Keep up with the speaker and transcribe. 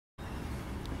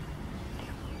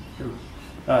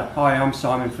Hi, I'm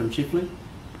Simon from Chifley.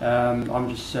 I'm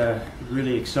just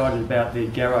really excited about the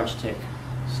garage tech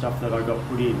stuff that I got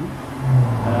put in.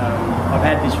 I've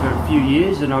had this for a few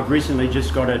years and I've recently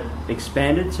just got it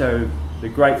expanded, so the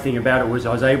great thing about it was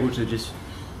I was able to just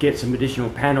get some additional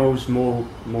panels,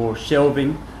 more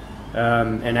shelving,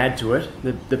 and add to it.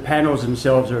 The panels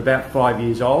themselves are about 5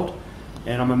 years old,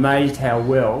 and I'm amazed how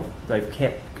well they've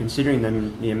kept, considering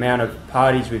the amount of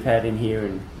parties we've had in here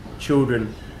and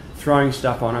children throwing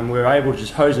stuff on them. We're able to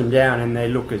just hose them down and they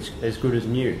look as good as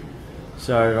new.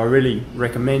 So I really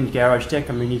recommend Garage Tech.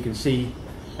 I mean, you can see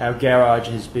our garage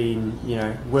has been,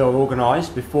 well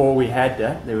organised. Before we had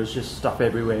that, there was just stuff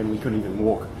everywhere and we couldn't even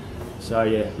walk. So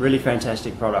yeah, really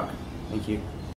fantastic product. Thank you.